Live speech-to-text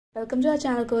Welcome to our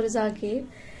channel codersarcade.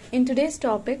 In today's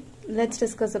topic, let's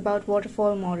discuss about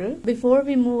waterfall model. Before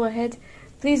we move ahead,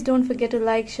 please don't forget to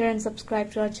like, share and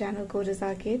subscribe to our channel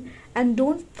codersarcade, and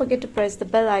don't forget to press the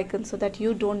bell icon so that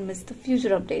you don't miss the future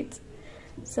updates.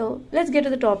 So let's get to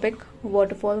the topic,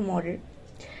 waterfall model.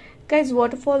 Guys,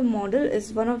 waterfall model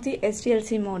is one of the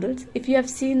SDLC models. If you have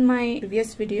seen my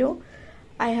previous video,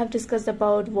 I have discussed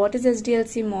about what is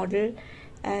SDLC model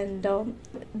and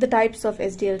the types of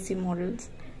SDLC models.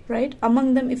 Right,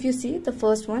 among them, if you see the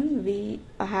first one, we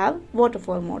have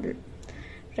waterfall model,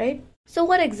 right? So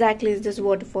what exactly is this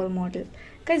waterfall model?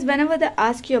 Guys, whenever they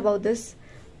ask you about this,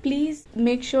 please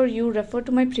make sure you refer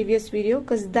to my previous video,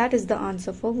 because that is the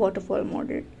answer for waterfall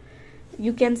model.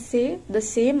 You can say the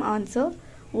same answer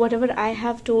whatever I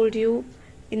have told you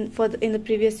in the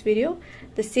previous video.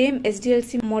 The same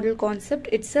SDLC model concept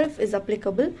itself is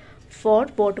applicable for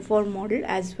waterfall model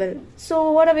as well.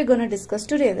 So what are we going to discuss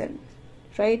today then?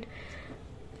 Right,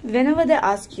 whenever they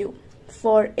ask you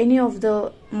for any of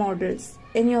the models,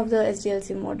 any of the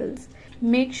SDLC models,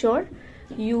 make sure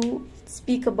you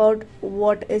speak about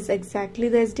what is exactly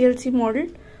the SDLC model,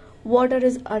 what are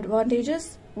its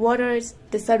advantages, what are its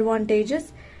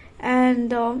disadvantages,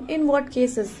 and in what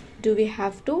cases do we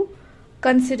have to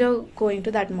consider going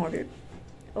to that model.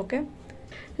 Okay,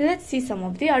 let's see some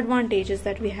of the advantages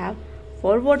that we have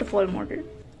for waterfall model.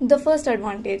 The first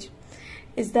advantage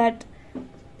is that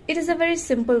it is a very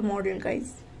simple model,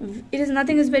 guys.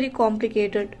 Nothing is very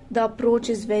complicated. The approach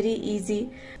is very easy.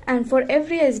 And for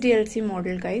every SDLC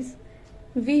model, guys,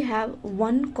 we have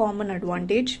one common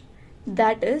advantage.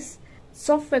 That is,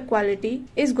 software quality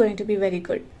is going to be very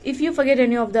good. If you forget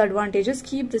any of the advantages,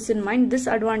 keep this in mind. This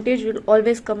advantage will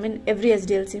always come in every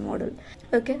SDLC model.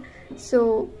 Okay,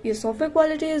 so your software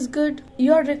quality is good.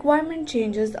 Your requirement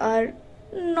changes are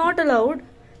not allowed.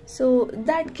 So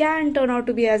that can turn out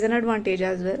to be as an advantage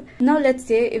as well. Now let's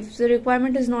say if the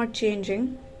requirement is not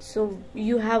changing, so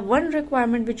you have one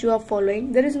requirement which you are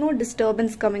following, there is no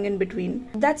disturbance coming in between.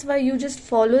 That's why you just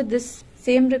follow this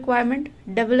same requirement,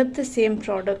 develop the same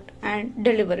product and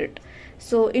deliver it.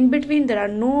 So in between there are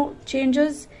no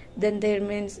changes, then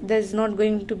there's not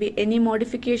going to be any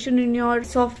modification in your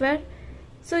software.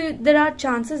 So there are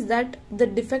chances that the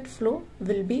defect flow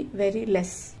will be very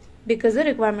less, because the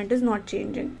requirement is not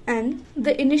changing, and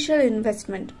the initial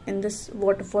investment in this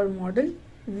waterfall model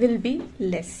will be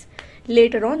less.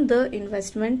 Later on the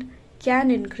investment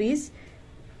can increase,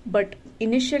 but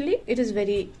initially it is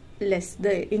very less.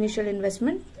 The initial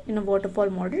investment in a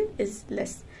waterfall model is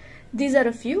less. These are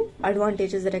a few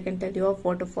advantages that I can tell you of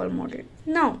waterfall model.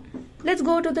 Now let's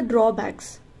go to the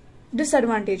drawbacks,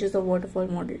 disadvantages of waterfall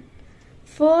model.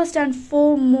 First and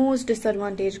foremost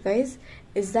disadvantage, guys,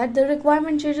 is that the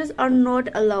requirement changes are not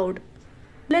allowed.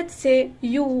 Let's say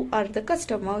you are the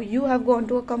customer, you have gone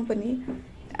to a company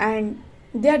and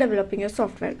they are developing your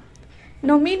software.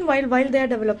 Now meanwhile, while they are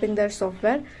developing their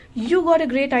software, you got a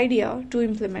great idea to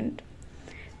implement.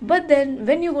 But then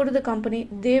when you go to the company,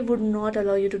 they would not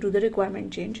allow you to do the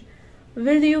requirement change.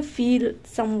 Will you feel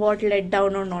somewhat let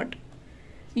down or not?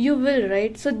 You will,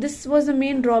 right? So this was the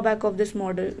main drawback of this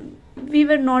model. We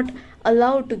were not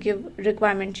allowed to give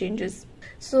requirement changes.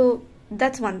 So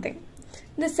that's one thing.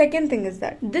 The second thing is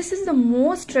that this is the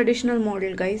most traditional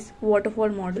model, guys, waterfall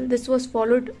model. This was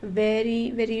followed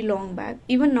very long back.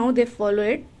 Even now they follow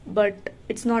it, but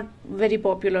it's not very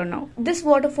popular now. This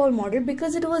waterfall model,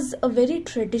 because it was a very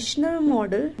traditional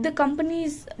model, the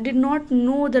companies did not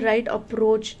know the right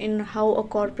approach in how a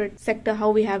corporate sector, how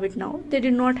we have it now. They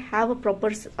did not have a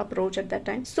proper approach at that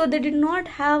time. So they did not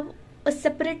have a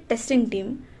separate testing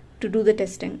team to do the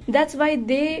testing. That's why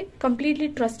they completely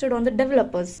trusted on the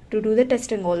developers to do the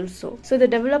testing also. So the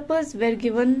developers were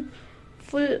given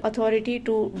full authority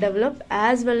to develop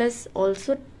as well as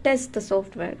also test the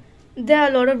software. There are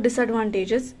a lot of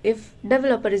disadvantages if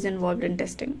developer is involved in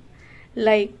testing.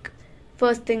 Like,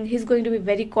 first thing, he's going to be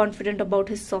very confident about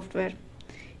his software.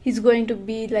 He's going to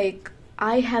be like,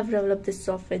 I have developed this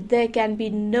software, there can be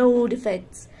no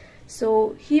defects.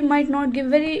 So he might not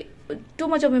give too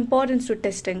much of importance to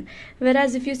testing.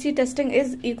 Whereas if you see, testing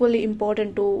is equally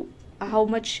important to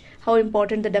how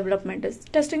important the development is.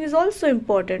 Testing is also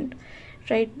important,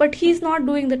 right? But he's not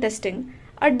doing the testing.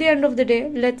 At the end of the day,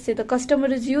 let's say the customer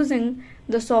is using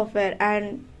the software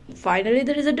and finally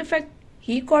there is a defect.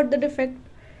 He caught the defect.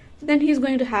 Then he's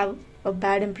going to have a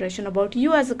bad impression about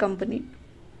you as a company,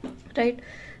 right?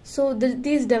 So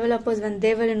these developers, when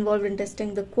they were involved in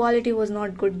testing, the quality was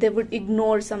not good. They would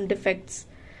ignore some defects.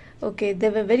 Okay, they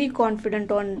were very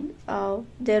confident on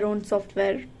their own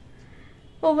software.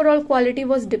 Overall quality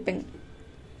was dipping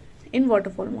in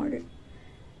waterfall model.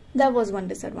 That was one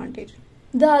disadvantage.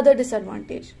 The other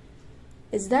disadvantage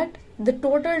is that the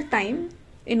total time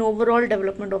in overall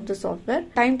development of the software,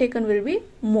 time taken will be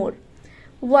more.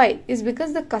 Why? Is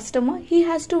because the customer, he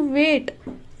has to wait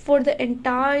for the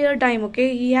entire time,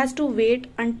 okay? He has to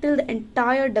wait until the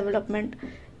entire development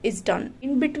is done.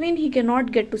 In between, he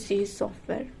cannot get to see his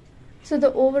software. So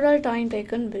the overall time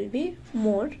taken will be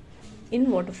more in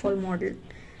waterfall model.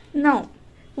 Now,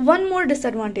 one more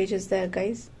disadvantage is there,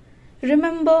 guys.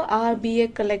 Remember, our BA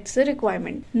collects the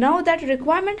requirement. Now that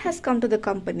requirement has come to the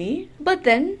company, but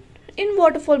then in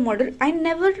waterfall model, I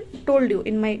never told you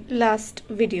in my last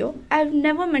video, I've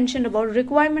never mentioned about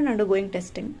requirement undergoing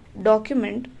testing.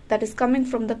 Document that is coming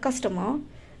from the customer,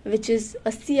 which is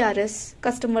a CRS,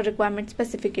 customer requirement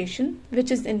specification, which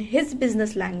is in his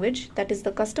business language, that is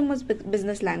the customer's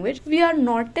business language, we are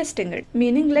not testing it.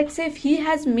 Meaning, let's say if he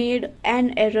has made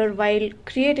an error while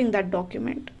creating that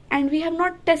document, and we have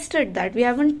not tested that, we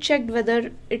haven't checked whether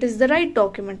it is the right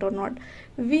document or not,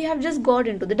 we have just got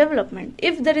into the development.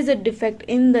 If there is a defect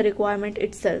in the requirement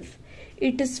itself,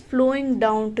 it is flowing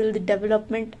down till the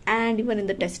development and even in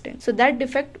the testing. So that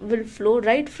defect will flow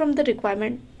right from the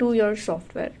requirement to your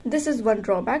software. This is one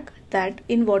drawback, that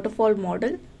in waterfall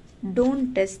model,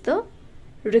 don't test the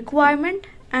requirement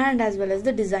and as well as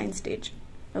the design stage.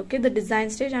 Okay, the design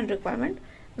stage and requirement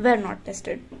were not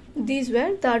tested. These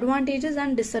were the advantages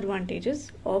and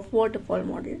disadvantages of waterfall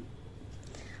model.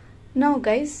 Now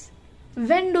guys,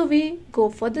 when do we go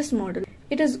for this model?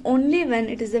 It is only when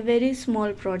it is a very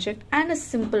small project and a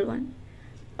simple one.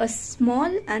 A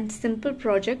small and simple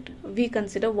project we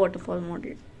consider waterfall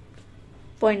model.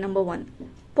 Point number 1.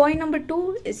 Point number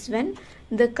 2 is when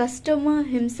the customer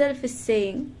himself is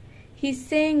saying, he's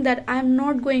saying that I'm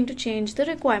not going to change the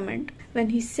requirement. When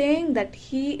he's saying that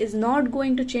he is not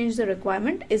going to change the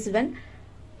requirement is when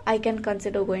I can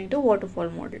consider going to waterfall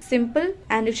model. Simple,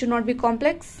 and it should not be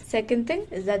complex. Second thing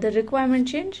is that the requirement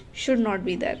change should not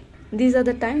be there. These are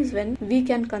the times when we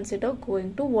can consider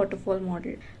going to waterfall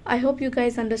model. I hope you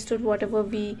guys understood whatever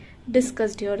we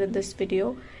discussed here in this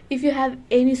video. If you have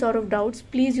any sort of doubts,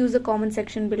 please use the comment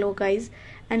section below, guys,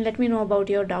 and let me know about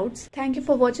your doubts. Thank you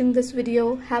for watching this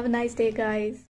video. Have a nice day, guys.